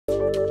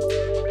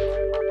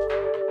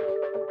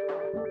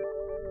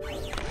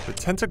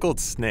tentacled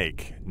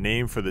snake,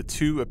 named for the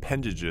two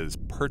appendages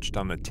perched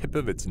on the tip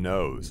of its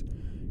nose,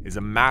 is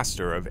a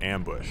master of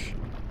ambush.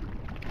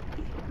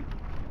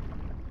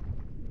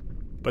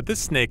 But this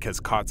snake has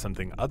caught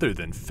something other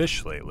than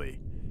fish lately.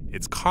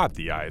 It's caught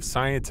the eye of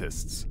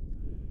scientists.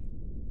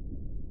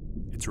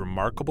 Its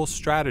remarkable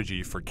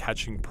strategy for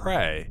catching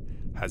prey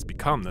has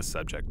become the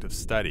subject of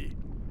study.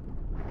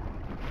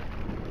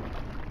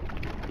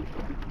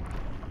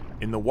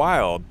 In the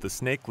wild, the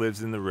snake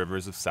lives in the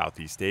rivers of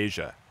Southeast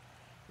Asia.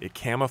 It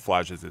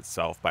camouflages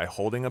itself by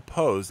holding a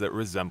pose that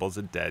resembles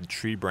a dead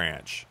tree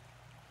branch.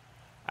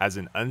 As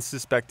an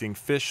unsuspecting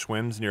fish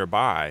swims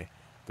nearby,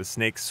 the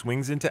snake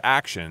swings into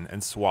action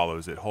and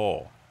swallows it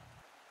whole.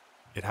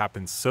 It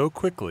happens so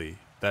quickly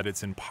that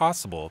it's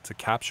impossible to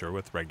capture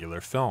with regular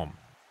film.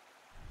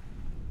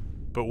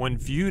 But when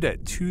viewed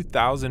at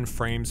 2,000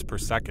 frames per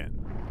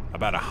second,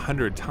 about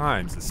 100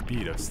 times the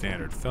speed of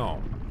standard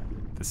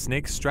film, the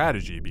snake's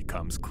strategy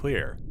becomes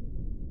clear.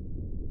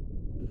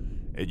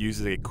 It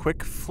uses a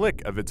quick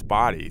flick of its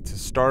body to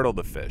startle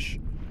the fish,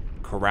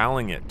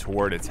 corralling it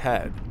toward its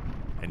head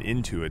and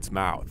into its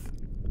mouth.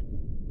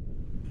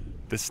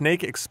 The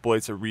snake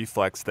exploits a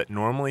reflex that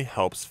normally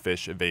helps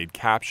fish evade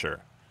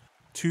capture.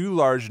 Two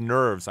large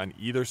nerves on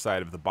either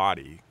side of the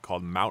body,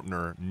 called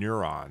Moutner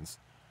neurons,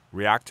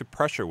 react to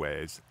pressure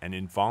waves and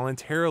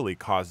involuntarily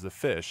cause the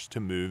fish to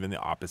move in the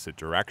opposite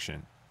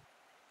direction.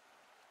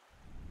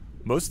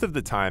 Most of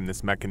the time,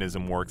 this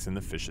mechanism works in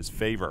the fish's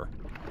favor,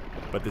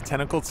 but the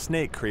tentacled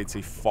snake creates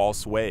a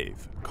false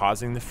wave,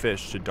 causing the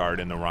fish to dart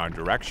in the wrong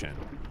direction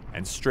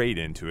and straight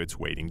into its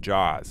waiting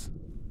jaws.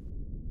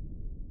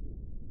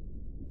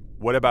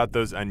 What about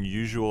those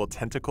unusual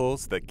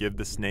tentacles that give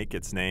the snake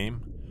its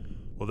name?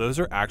 Well, those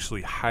are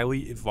actually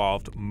highly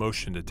evolved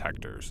motion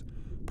detectors,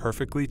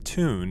 perfectly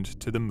tuned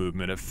to the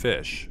movement of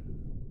fish.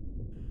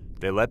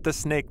 They let the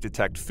snake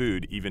detect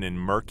food even in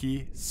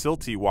murky,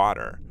 silty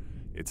water,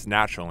 its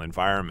natural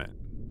environment.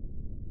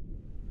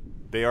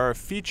 They are a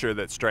feature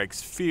that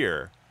strikes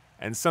fear,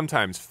 and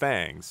sometimes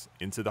fangs,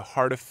 into the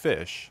heart of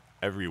fish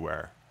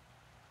everywhere.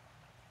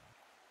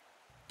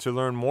 To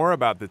learn more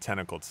about the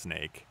tentacled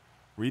snake,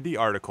 read the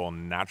article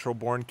Natural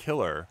Born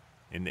Killer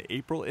in the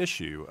April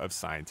issue of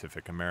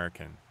Scientific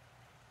American.